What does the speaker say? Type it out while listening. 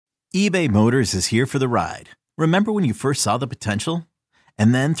eBay Motors is here for the ride. Remember when you first saw the potential?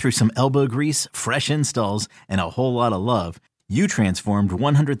 And then through some elbow grease, fresh installs, and a whole lot of love, you transformed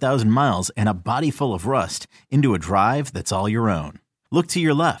 100,000 miles and a body full of rust into a drive that's all your own. Look to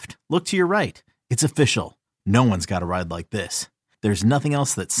your left. Look to your right. It's official. No one's got a ride like this. There's nothing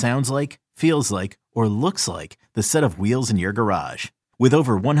else that sounds like, feels like, or looks like the set of wheels in your garage. With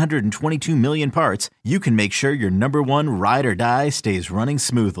over 122 million parts, you can make sure your number one ride or die stays running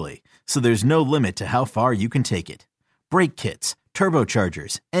smoothly. So there's no limit to how far you can take it. Brake kits,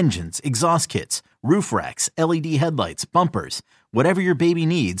 turbochargers, engines, exhaust kits, roof racks, LED headlights, bumpers, whatever your baby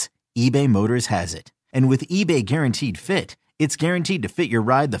needs, eBay Motors has it. And with eBay Guaranteed Fit, it's guaranteed to fit your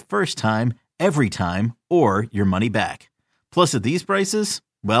ride the first time, every time, or your money back. Plus at these prices,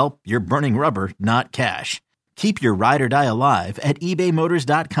 well, you're burning rubber, not cash. Keep your ride or die alive at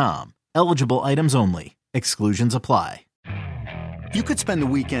ebaymotors.com. Eligible items only. Exclusions apply. You could spend the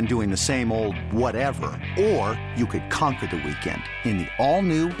weekend doing the same old whatever, or you could conquer the weekend in the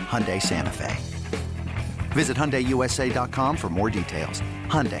all-new Hyundai Santa Fe. Visit HyundaiUSA.com for more details.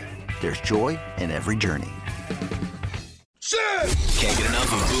 Hyundai, there's joy in every journey. Can't get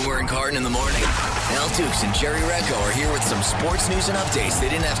enough of Boomer and Carton in the morning. Al Dukes and Jerry Recco are here with some sports news and updates they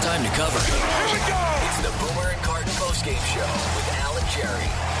didn't have time to cover. Here we go! It's the Boomer and Carton postgame show with Al and Jerry.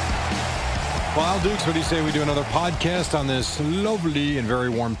 Well, Al Dukes, what do you say we do another podcast on this lovely and very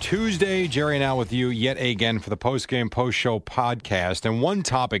warm Tuesday? Jerry and Al with you yet again for the postgame post-show podcast. And one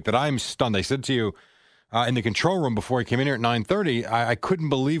topic that I'm stunned, I said to you in the control room before I came in here at 9:30, I couldn't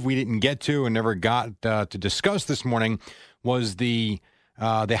believe we didn't get to and never got to discuss this morning, was the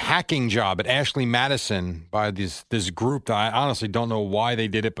hacking job at Ashley Madison by this group that I honestly don't know why they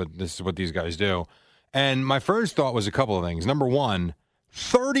did it, but this is what these guys do. And my first thought was a couple of things. Number one,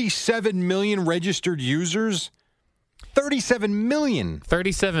 37 million registered users. 37 million.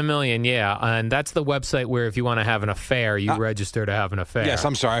 37 million, yeah. And that's the website where if you want to have an affair, you register to have an affair. Yes,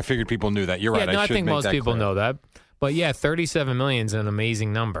 I'm sorry. I figured people knew that. You're right. No, I think most people know that. But yeah, 37 million is an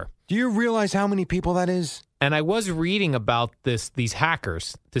amazing number. Do you realize how many people that is? And I was reading about these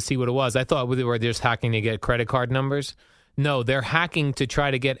hackers to see what it was. I thought they were just hacking to get credit card numbers. No, they're hacking to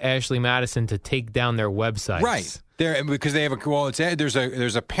try to get Ashley Madison to take down their websites. Right. Because they have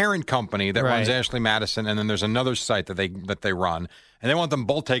there's a parent company that runs Ashley Madison, and then there's another site that they run, and they want them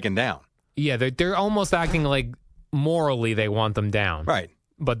both taken down. Yeah, they're almost acting like morally they want them down. Right.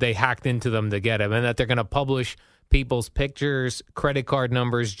 But they hacked into them to get them, and that they're going to publish people's pictures, credit card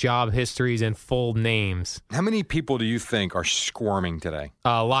numbers, job histories, and full names. How many people do you think are squirming today?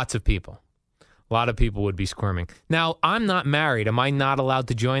 Lots of people. A lot of people would be squirming. Now, I'm not married. Am I not allowed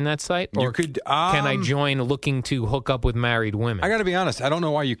to join that site? Or you could, can I join looking to hook up with married women? I got to be honest. I don't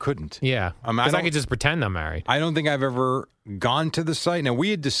know why you couldn't. Yeah, because I could just pretend I'm married. I don't think I've ever gone to the site. Now,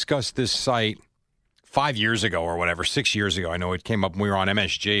 we had discussed this site 5 years ago or whatever, 6 years ago. I know it came up when we were on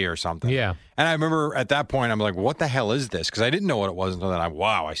MSG or something. Yeah. And I remember at that point, I'm like, what the hell is this? Because I didn't know what it was until then.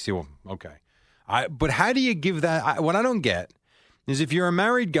 I see. Well, okay. But how do you give that? What I don't get is if you're a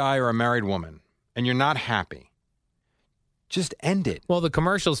married guy or a married woman and you're not happy, just end it. Well, the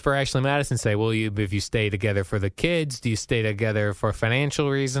commercials for Ashley Madison say, if you stay together for the kids, do you stay together for financial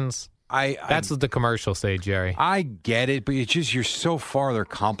reasons? That's what the commercials say, Jerry. I get it, but it's just you're so farther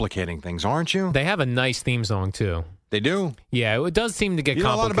complicating things, aren't you? They have a nice theme song, too. They do? Yeah, it does seem to get complicated. You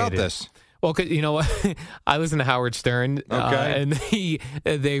know a lot about this. Well, you know what? I listen to Howard Stern, and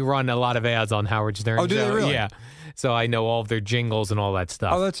they run a lot of ads on Howard Stern. Oh, do they really? Yeah. So I know all of their jingles and all that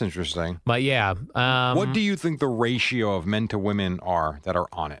stuff. Oh, that's interesting. But yeah. What do you think the ratio of men to women are that are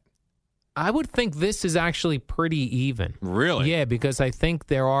on it? I would think this is actually pretty even. Really? Yeah, because I think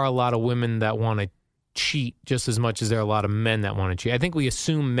there are a lot of women that want to cheat just as much as there are a lot of men that want to cheat. I think we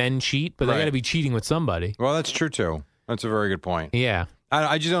assume men cheat, but they got to be cheating with somebody. Well, that's true, too. That's a very good point. Yeah.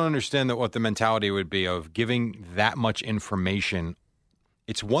 I just don't understand what the mentality would be of giving that much information.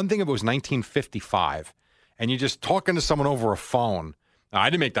 It's one thing if it was 1955 and you're just talking to someone over a phone. I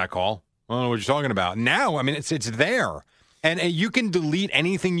didn't make that call. I don't know what you're talking about. Now, I mean, it's there. And you can delete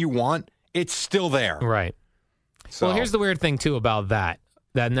anything you want. It's still there. Right. So. Well, here's the weird thing, too, about that.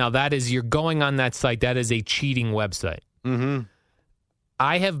 That is, you're going on that site. That is a cheating website. Mm-hmm.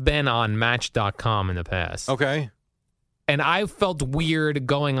 I have been on Match.com in the past. Okay. And I felt weird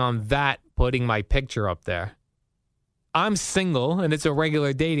going on that, putting my picture up there. I'm single, and it's a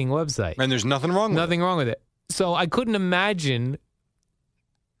regular dating website. And there's nothing wrong with it. Nothing wrong with it. So I couldn't imagine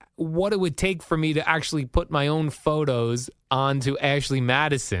what it would take for me to actually put my own photos onto Ashley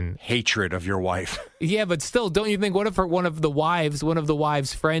Madison. Hatred of your wife. Yeah, but still, don't you think, what if one of the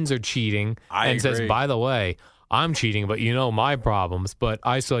wives' friends are cheating and agree. says, by the way, I'm cheating, but you know my problems. But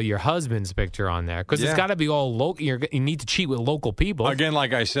I saw your husband's picture on there because it's got to be all local. You need to cheat with local people. Again,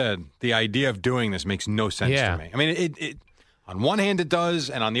 like I said, the idea of doing this makes no sense to me. I mean, it on one hand it does,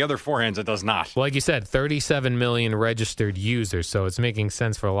 and on the other four hands it does not. Well, like you said, 37 million registered users, so it's making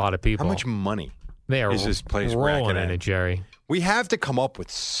sense for a lot of people. How much money is this place rolling in it, Jerry? We have to come up with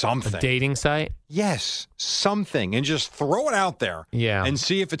something. A dating site? Yes, something, and just throw it out there. Yeah. And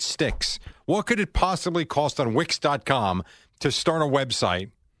see if it sticks. What could it possibly cost on Wix.com to start a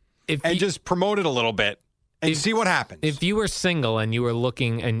website and just promote it a little bit and see what happens? If you were single and you were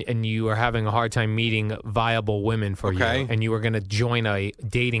looking and you were having a hard time meeting viable women for you, and you were going to join a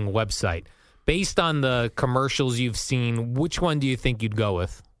dating website, based on the commercials you've seen, which one do you think you'd go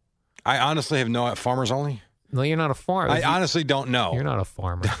with? I honestly have no Farmers Only. No, you're not a farmer. I honestly don't know. You're not a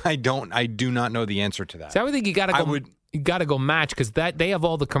farmer. I do not know the answer to that. So I would think you got to go. You got to go Match because they have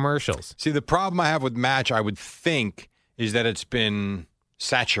all the commercials. See, the problem I have with Match, I would think, is that it's been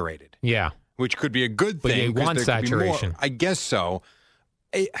saturated. Yeah, which could be a good thing. But you want saturation. I guess so.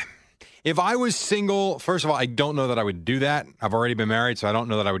 If I was single, first of all, I don't know that I would do that. I've already been married, so I don't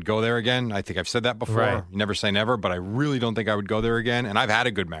know that I would go there again. I think I've said that before. Right. You never say never, but I really don't think I would go there again. And I've had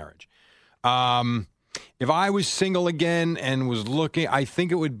a good marriage. If I was single again and was looking, I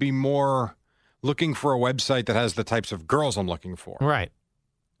think it would be more looking for a website that has the types of girls I'm looking for. Right.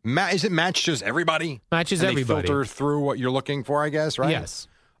 Is it Match just everybody? Matches everybody. They filter through what you're looking for, I guess, right? Yes.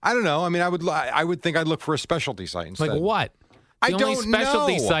 I don't know. I mean, I would think I'd look for a specialty site instead. Like what? The only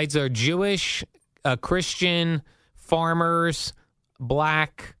specialty know. sites are Jewish, Christian, farmers,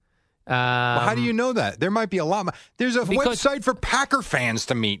 black. Well, how do you know that? There might be a lot. There's a website for Packer fans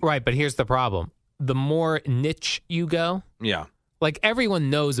to meet. Right, but here's the problem. The more niche you go, like everyone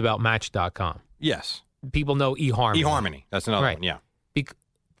knows about Match.com. Yes. People know eHarmony. eHarmony. That's another one, yeah.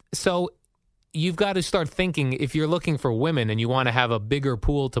 So you've got to start thinking, if you're looking for women and you want to have a bigger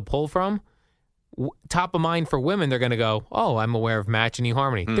pool to pull from, top of mind for women, they're going to go, oh, I'm aware of Match and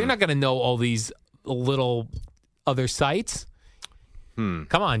eHarmony. They're not going to know all these little other sites. Come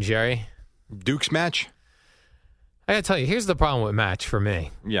on, Jerry. Duke's Match? I got to tell you, here's the problem with Match for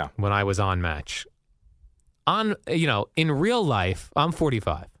me. Yeah. When I was on Match. In real life, I'm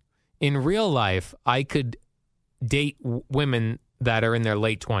 45. In real life, I could date women that are in their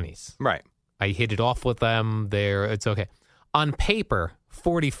late 20s. Right. I hit it off with them. It's okay. On paper,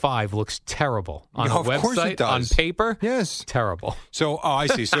 45 looks terrible. On a website, course it does. On paper, yes, terrible. So, I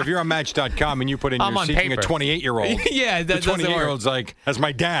see. So if you're on Match.com and you put in you're seeking a 28-year-old, yeah, the 28-year-old's like, that's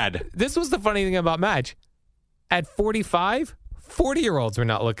my dad. This was the funny thing about Match. At 45, 40-year-olds were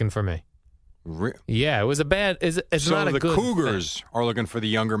not looking for me. Yeah, it was a bad. It's not a good. So the Cougars are looking for the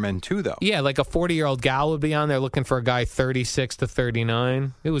younger men too, though. Yeah, like a 40-year-old gal would be on there looking for a guy 36 to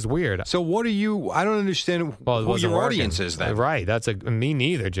 39. It was weird. So what are you? I don't understand who your audience is then. Right, me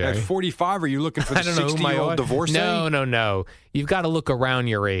neither, Jerry. At 45, are you looking for the 60-year-old divorcee? No. You've got to look around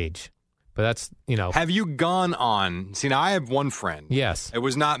your age. But that's, Have you gone on? See, now I have one friend. Yes. It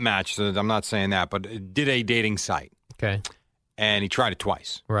was not Match, so I'm not saying that, but it did a dating site. Okay. And he tried it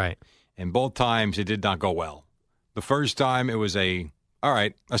twice. Right. And both times it did not go well. The first time it was a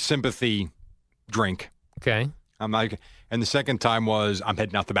sympathy drink. Okay. And the second time was I'm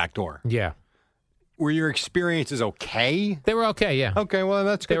heading out the back door. Yeah. Were your experiences okay? They were okay, yeah. Okay, well,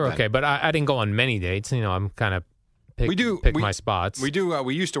 that's good. They were then. okay, but I didn't go on many dates. I'm kind of pick my spots. We do.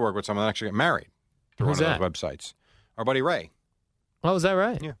 We used to work with someone that actually got married through Who's one of that? those websites. Our buddy Ray. Oh, is that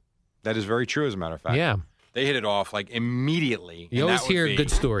right? Yeah. That is very true, as a matter of fact. Yeah. They hit it off like immediately. You always hear good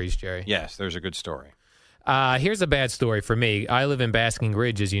stories, Jerry. Yes, there's a good story. Here's a bad story for me. I live in Basking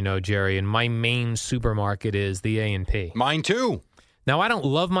Ridge, as you know, Jerry, and my main supermarket is the A&P. Mine too. Now, I don't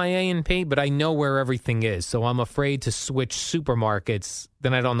love my A&P, but I know where everything is, so I'm afraid to switch supermarkets.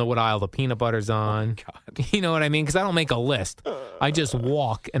 Then I don't know what aisle the peanut butter's on. Oh, God. You know what I mean? Because I don't make a list. I just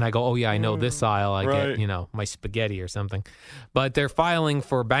walk, and I go, oh, yeah, I know this aisle. I get, my spaghetti or something. But they're filing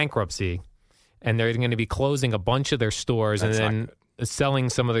for bankruptcy. And they're going to be closing a bunch of their stores and then selling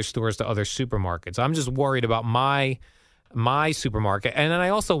some of their stores to other supermarkets. I'm just worried about my supermarket. And then I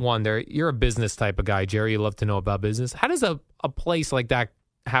also wonder, you're a business type of guy, Jerry. You love to know about business. How does a place like that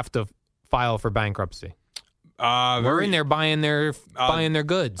have to file for bankruptcy? We're in there buying their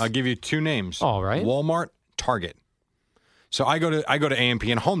goods. I'll give you two names. All right. Walmart, Target. So I go to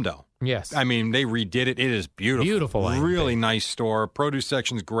A&P in Homedale. Yes. I mean, they redid it. It is beautiful. Beautiful. Really nice store. Produce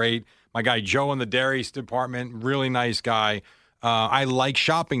section's great. My guy Joe in the dairy department, really nice guy. I like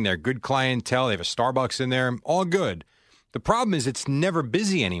shopping there. Good clientele. They have a Starbucks in there. All good. The problem is it's never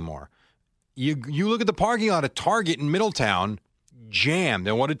busy anymore. You look at the parking lot at Target in Middletown, jammed.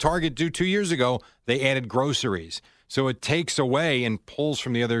 And what did Target do 2 years ago? They added groceries. So it takes away and pulls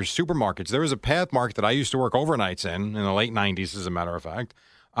from the other supermarkets. There was a Path Market that I used to work overnights in the late 90s, as a matter of fact.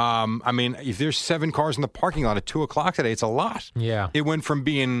 I mean, if there's 7 cars in the parking lot at 2 o'clock today, it's a lot. Yeah. It went from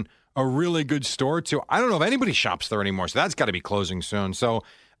being a really good store to, I don't know if anybody shops there anymore. So that's got to be closing soon. So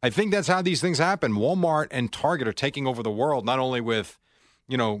I think that's how these things happen. Walmart and Target are taking over the world, not only with,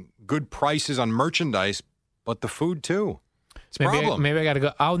 good prices on merchandise, but the food too. It's a problem. Maybe I got to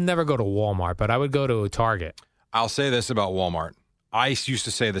go. I'll never go to Walmart, but I would go to Target. I'll say this about Walmart. I used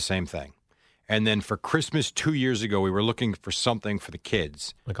to say the same thing. And then for Christmas 2 years ago, we were looking for something for the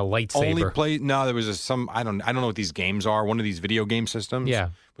kids. Like a lightsaber. There was some, I don't know what these games are. One of these video game systems. Yeah.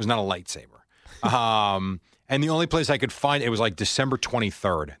 It was not a lightsaber. And the only place I could find it was like December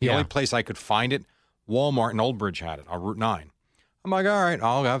 23rd. The only place I could find it, Walmart in Old Bridge had it on Route 9. I'm like, all right,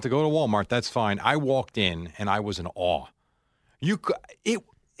 I'll have to go to Walmart. That's fine. I walked in and I was in awe.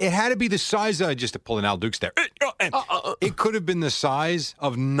 It had to be the size of, just to pull an Al Dukes there. It could have been the size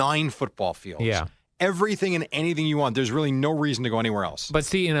of 9 football fields. Yeah. Everything and anything you want. There's really no reason to go anywhere else. But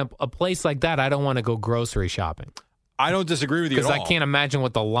see, in a place like that, I don't want to go grocery shopping. I don't disagree with you at all. Because I can't imagine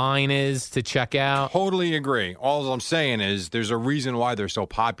what the line is to check out. Totally agree. All I'm saying is there's a reason why they're so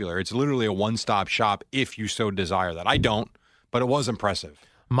popular. It's literally a one-stop shop if you so desire that. I don't, but it was impressive.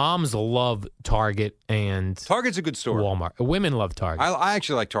 Moms love Target and Target's a good store. Walmart. Women love Target. I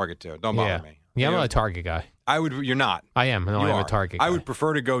actually like Target too. Don't bother me. Yeah, I'm not a Target guy. You're not. I am. No, I'm a Target guy. I would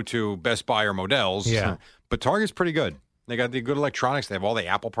prefer to go to Best Buy or Modell's. Yeah. But Target's pretty good. They got the good electronics. They have all the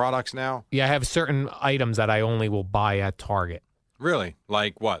Apple products now. Yeah, I have certain items that I only will buy at Target. Really?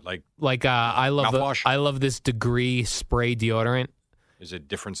 Like what? Like I love mouthwash? I love this Degree spray deodorant. Is it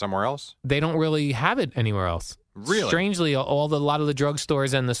different somewhere else? They don't really have it anywhere else. Really? Strangely, a lot of the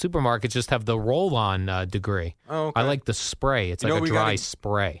drugstores and the supermarkets just have the roll-on Degree. Oh, okay. I like the spray. It's like a dry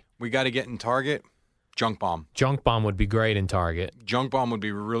spray. We got to get in Target. Junk Bomb. Junk Bomb would be great in Target. Junk Bomb would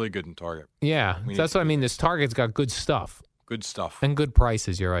be really good in Target. Yeah, that's what I mean. This Target's got good stuff. Good stuff. And good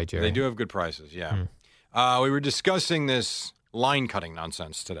prices. You're right, Jerry. They do have good prices, yeah. We were discussing this line cutting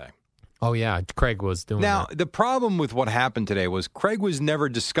nonsense today. Oh, yeah. Craig was doing Now, that. the problem with what happened today was Craig was never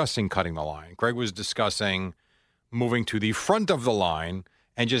discussing cutting the line. Craig was discussing moving to the front of the line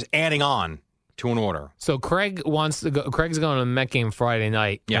and just adding on to an order. So Craig wants to go. Craig's going to the Met game Friday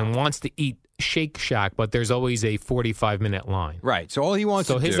night and wants to eat Shake Shack, but there's always a 45-minute line. Right. So all he wants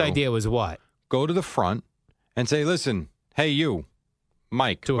to do. So his idea was what? Go to the front and say, listen, hey, you,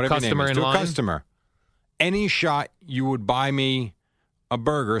 Mike, to a whatever customer your name is, in to line? a customer. Any shot you would buy me a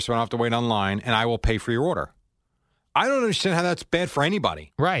burger so I don't have to wait online, and I will pay for your order. I don't understand how that's bad for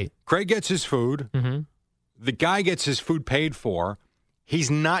anybody. Right. Craig gets his food. Mm-hmm. The guy gets his food paid for. He's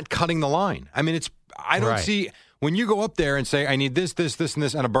not cutting the line. I mean, I don't see, when you go up there and say, I need this, this, this, and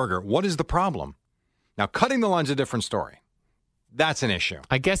this, and a burger, what is the problem? Now, cutting the line's a different story. That's an issue.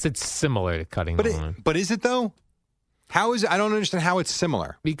 I guess it's similar to cutting the line. But is it, though? How is it? I don't understand how it's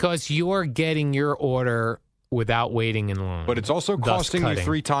similar. Because you're getting your order without waiting in line. But it's also costing you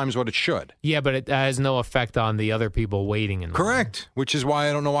 3 times what it should. Yeah, but it has no effect on the other people waiting in line. Correct, which is why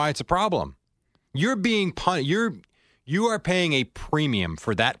I don't know why it's a problem. You're being you are paying a premium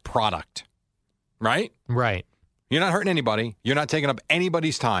for that product, right? Right. You're not hurting anybody. You're not taking up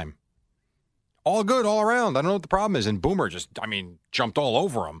anybody's time. All good, all around. I don't know what the problem is. And Boomer jumped all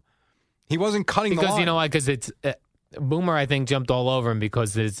over him. He wasn't cutting the line. Because you know why? Because it's Boomer, I think, jumped all over him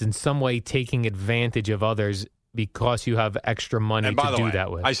because it's in some way taking advantage of others because you have extra money to do that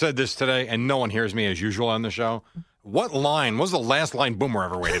with. I said this today, and no one hears me as usual on the show. What line was the last line Boomer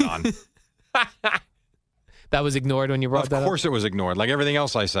ever waited on? That was ignored when you brought that up? Of course it was ignored, like everything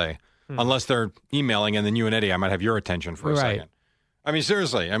else I say. Unless they're emailing, and then you and Eddie, I might have your attention for a second. I mean,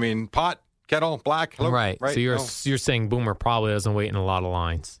 seriously. I mean, pot, kettle, black. Hello, right. So you're saying Boomer probably doesn't wait in a lot of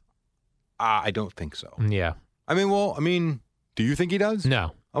lines. I don't think so. Yeah. I mean, do you think he does?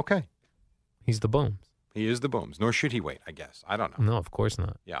 No. Okay. He's the Booms. He is the Booms. Nor should he wait, I guess. I don't know. No, of course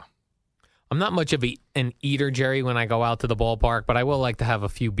not. Yeah. I'm not much of an eater, Jerry, when I go out to the ballpark, but I will like to have a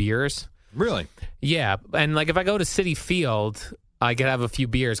few beers. Really? Yeah. And like if I go to Citi Field, I could have a few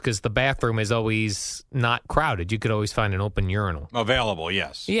beers because the bathroom is always not crowded. You could always find an open urinal. Available,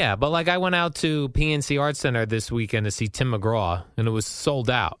 yes. Yeah, but like I went out to PNC Arts Center this weekend to see Tim McGraw, and it was sold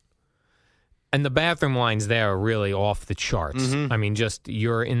out. And the bathroom lines there are really off the charts. Mm-hmm. I mean, just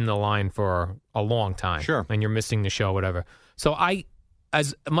you're in the line for a long time. Sure. And you're missing the show, whatever. So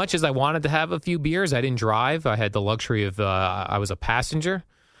as much as I wanted to have a few beers, I didn't drive. I had the luxury of, I was a passenger.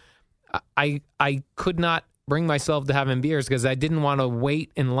 I could not bring myself to having beers because I didn't want to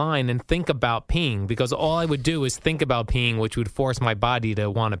wait in line and think about peeing, because all I would do is think about peeing, which would force my body to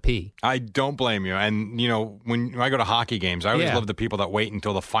want to pee. I don't blame you. And, when I go to hockey games, I always love the people that wait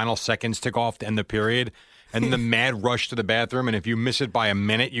until the final seconds tick off to end the period. And the mad rush to the bathroom, and if you miss it by a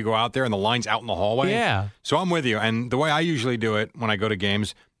minute, you go out there and the line's out in the hallway. Yeah. So I'm with you. And the way I usually do it when I go to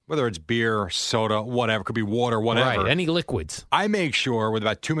games, whether it's beer, soda, whatever, could be water, whatever. Right, any liquids. I make sure with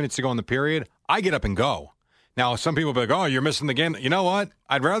about 2 minutes to go in the period, I get up and go. Now, some people will be like, oh, you're missing the game. You know what?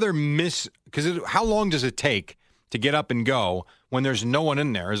 I'd rather miss, because how long does it take to get up and go when there's no one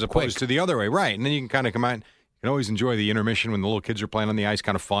in there as opposed to the other way? Right. And then you can kind of come out. You can always enjoy the intermission when the little kids are playing on the ice,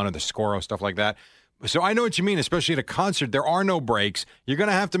 kind of fun, or the score or stuff like that. So I know what you mean, especially at a concert. There are no breaks. You're going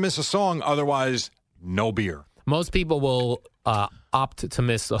to have to miss a song. Otherwise, no beer. Most people will opt to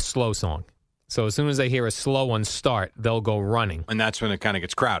miss a slow song. So as soon as they hear a slow one start, they'll go running. And that's when it kind of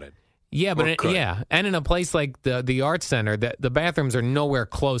gets crowded. Yeah, but and in a place like the Art Center, the bathrooms are nowhere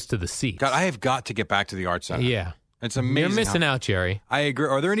close to the seats. God, I have got to get back to the Art Center. Yeah. It's amazing. You're missing out, Jerry. I agree.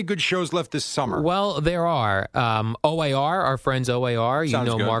 Are there any good shows left this summer? Well, there are. OAR, our friends OAR,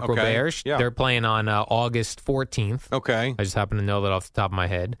 Sounds good. Mark Okay. Roberge. Yeah. They're playing on August 14th. Okay. I just happen to know that off the top of my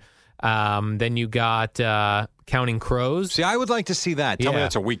head. Then you got Counting Crows. See, I would like to see that. Tell me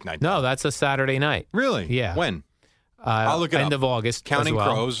that's a weeknight. No, that's a Saturday night. Really? Yeah. When? I'll look it End up. of August. Counting as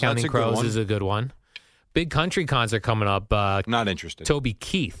well. Crows. Counting That's a good Crows one. is a good one. Big country concert coming up. Not interested. Toby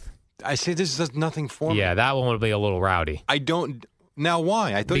Keith. I say this does nothing for me. Yeah, that one will be a little rowdy. I don't. Now,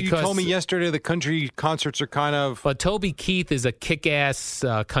 why? I thought you told me yesterday the country concerts are kind of. But Toby Keith is a kick-ass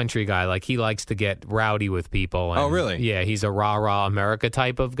country guy. Like, he likes to get rowdy with people. And, Oh, really? Yeah, he's a rah-rah America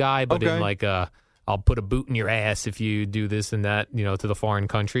type of guy, but in like I'll put a boot in your ass if you do this and that, to the foreign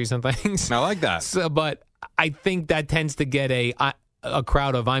countries and things. I like that. So, but I think that tends to get a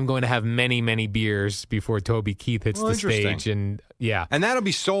crowd of, I'm going to have many, many beers before Toby Keith hits the stage. And yeah. And that'll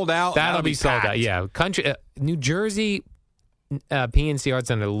be sold out. That'll be sold packed. out, yeah. Country, New Jersey PNC Arts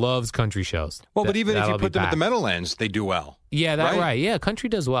Center loves country shows. Well, but even if you put them at the Meadowlands, they do well. Yeah, that's right. Yeah, country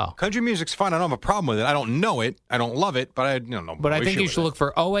does well. Country music's fine. I don't have a problem with it. I don't know it. I don't love it, but I don't know. But I think you should look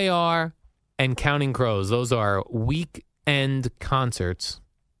for OAR and Counting Crows. Those are weekend concerts.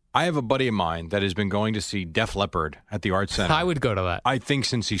 I have a buddy of mine that has been going to see Def Leppard at the Arts Center. I would go to that. I think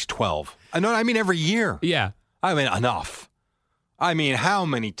since he's 12. I mean every year. Yeah. I mean, enough. I mean, how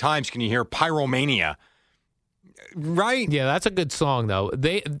many times can you hear Pyromania? Right? Yeah, that's a good song, though.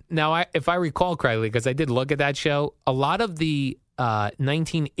 If I recall correctly, because I did look at that show, a lot of the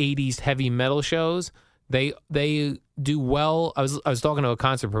 1980s heavy metal shows, they do well. I was talking to a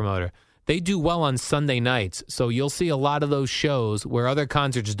concert promoter. They do well on Sunday nights, so you'll see a lot of those shows where other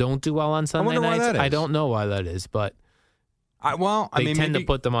concerts don't do well on Sunday wonder why nights. that is. I don't know why that is, but they tend to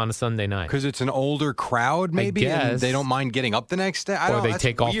put them on a Sunday night because it's an older crowd, maybe, and they don't mind getting up the next day. Or they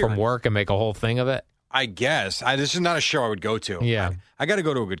take off from work and make a whole thing of it. I guess. This is not a show I would go to. Yeah. I got to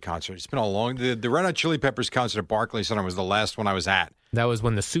go to a good concert. It's been a long... The Red Hot Chili Peppers concert at Barclays Center was the last one I was at. That was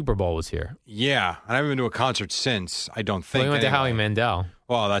when the Super Bowl was here. Yeah. And I haven't been to a concert since, I don't think. We went to Howie Mandel.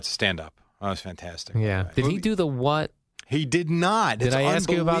 Well, that's stand-up. That was fantastic. Yeah. Did he do the what? He did not. Did I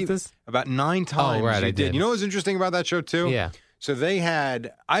ask you about this? About 9 times. Oh, right, I did. You know what was interesting about that show, too? Yeah. So they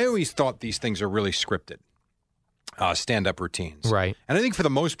had... I always thought these things are really scripted. Stand-up routines. Right. And I think for the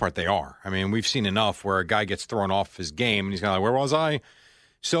most part they are. I mean, we've seen enough where a guy gets thrown off his game and he's kind of like, where was I?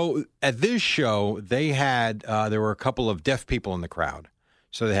 So at this show, they had, there were a couple of deaf people in the crowd.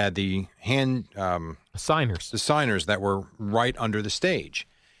 So they had the signers. The signers that were right under the stage.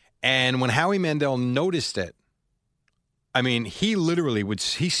 And when Howie Mandel noticed it, I mean, he literally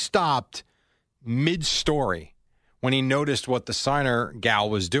he stopped mid-story when he noticed what the signer gal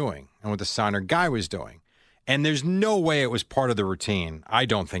was doing and what the signer guy was doing. And there's no way it was part of the routine. I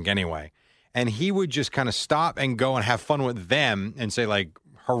don't think anyway. And he would just kind of stop and go and have fun with them and say like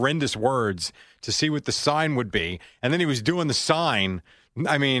horrendous words to see what the sign would be. And then he was doing the sign.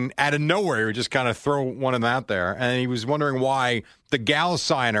 I mean, out of nowhere, he would just kind of throw one of them out there. And he was wondering why the gal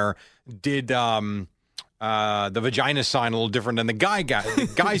signer did the vagina sign a little different than the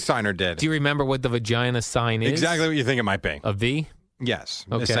guy signer did. Do you remember what the vagina sign is? Exactly what you think it might be. A V? Yes,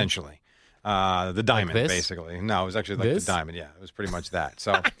 okay. Essentially. The diamond, like basically. No, it was actually like this? the diamond. Yeah, it was pretty much that.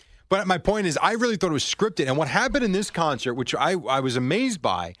 So, but my point is, I really thought it was scripted. And what happened in this concert, which I was amazed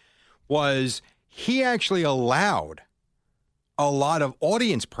by, was he actually allowed a lot of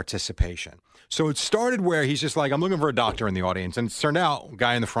audience participation. So it started where he's just like, I'm looking for a doctor in the audience. And it turned out,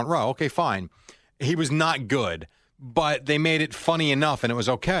 guy in the front row, okay, fine. He was not good, but they made it funny enough and it was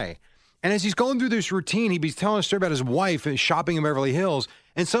okay. And as he's going through this routine, he's telling a story about his wife shopping in Beverly Hills.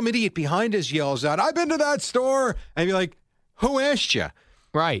 and some idiot behind us yells out, "I've been to that store," and you're like, "Who asked you?"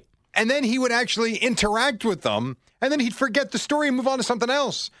 Right. And then he would actually interact with them, and then he'd forget the story and move on to something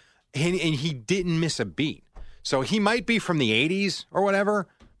else. And he didn't miss a beat. So he might be from the 80s or whatever,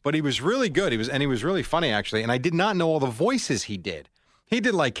 but he was really good. He was really funny, actually. And I did not know all the voices he did. He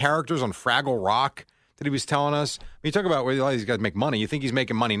did like characters on Fraggle Rock that he was telling us. When you talk about where a lot of these guys make money, you think he's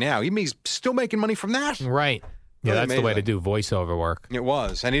making money now. He's still making money from that. Right. Yeah, that's the way to do voiceover work. It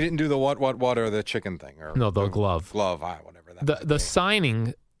was. And he didn't do the what, or the chicken thing. Or no, the glove. Glove, whatever that The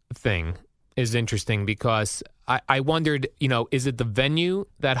signing thing is interesting because I wondered, is it the venue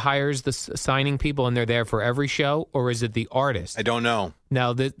that hires the signing people and they're there for every show, or is it the artist? I don't know.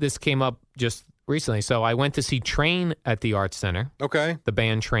 Now, this came up just recently. So I went to see Train at the Arts Center. Okay. The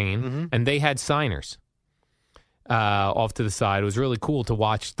band Train, and they had signers off to the side. It was really cool to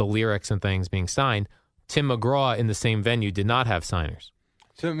watch the lyrics and things being signed. Tim McGraw in the same venue did not have signers.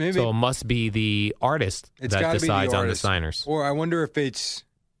 So it must be the artist that decides on the signers. Or I wonder if it's...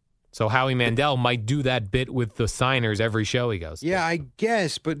 So Howie Mandel might do that bit with the signers every show he goes to. Yeah, I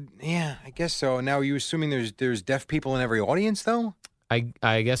guess. But, I guess so. Now, are you assuming there's deaf people in every audience, though?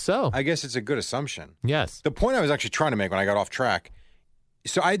 I guess so. I guess it's a good assumption. Yes. The point I was actually trying to make when I got off track,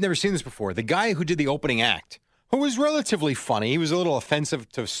 so I had never seen this before. The guy who did the opening act, who was relatively funny, he was a little offensive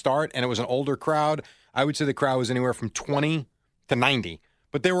to start, and it was an older crowd. I would say the crowd was anywhere from 20 to 90.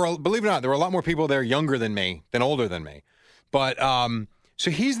 But there were, believe it or not, there were a lot more people there younger than me than older than me. But so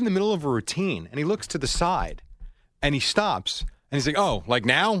he's in the middle of a routine, and he looks to the side, and he stops, and he's like, "Oh, like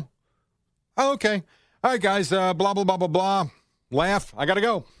now? Oh, okay. All right, guys, blah, blah, blah, blah, blah. Laugh. I got to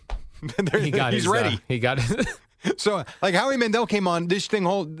go." He's ready. He got it. So, like, Howie Mandel came on, this thing,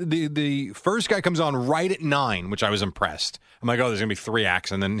 the first guy comes on right at 9, which I was impressed. I'm like, oh, there's going to be 3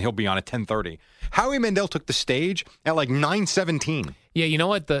 acts, and then he'll be on at 10:30. Howie Mandel took the stage at like 9:17. Yeah, you know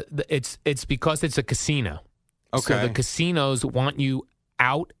what? It's because it's a casino. Okay. So the casinos want you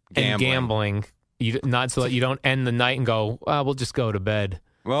out and gambling, not so that you don't end the night and go, we'll just go to bed.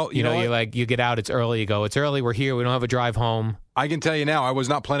 Well, you know you're like, you get out, it's early, you go, it's early, we're here, we don't have a drive home. I can tell you now, I was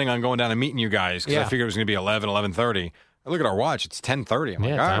not planning on going down and meeting you guys because I figured it was going to be 11:30. I look at our watch, it's 10:30. I'm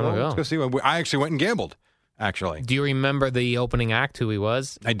like, all right, well, let's go see what I actually went and gambled, actually. Do you remember the opening act, who he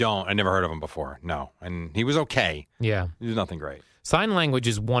was? I don't. I never heard of him before, no. And he was okay. Yeah. He was nothing great. Sign language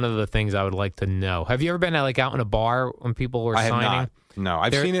is one of the things I would like to know. Have you ever been out in a bar when people were signing? I have not. No,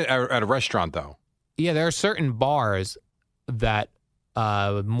 I've seen it at a restaurant, though. Yeah, there are certain bars that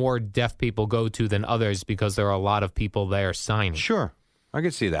more deaf people go to than others because there are a lot of people there signing. Sure. I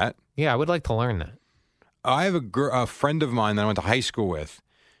could see that. Yeah, I would like to learn that. I have a friend of mine that I went to high school with.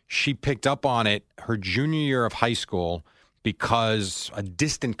 She picked up on it her junior year of high school because a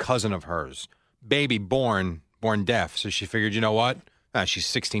distant cousin of hers, baby born deaf. So she figured, you know what? She's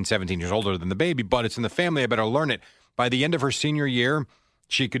 16, 17 years older than the baby, but it's in the family. I better learn it. By the end of her senior year,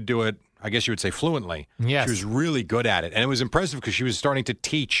 she could do it, I guess you would say, fluently. Yes. She was really good at it. And it was impressive because she was starting to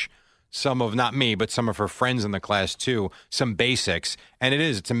teach some of, not me, but some of her friends in the class too, some basics. And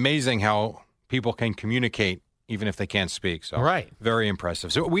it's amazing how people can communicate even if they can't speak. So right. Very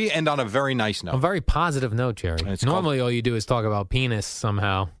impressive. So we end on a very nice note. A very positive note, Jerry. Normally all you do is talk about penis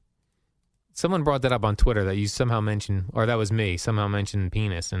somehow. Someone brought that up on Twitter that you somehow mentioned, or that was me, somehow mentioned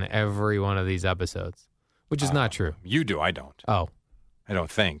penis in every one of these episodes, which is not true. You do. I don't. Oh. I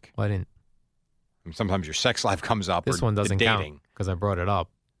don't think. Well, I didn't. Sometimes your sex life comes up. This one doesn't count because I brought it up.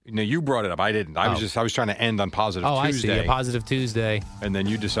 No, you brought it up. I didn't. I was trying to end on Positive Tuesday. I see. A Positive Tuesday. And then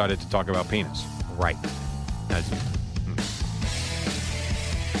you decided to talk about penis. Right.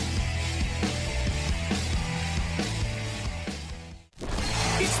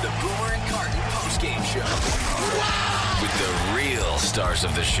 It's the Boomer and Carton postgame show. Wow! With the real stars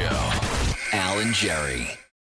of the show, Al and Jerry.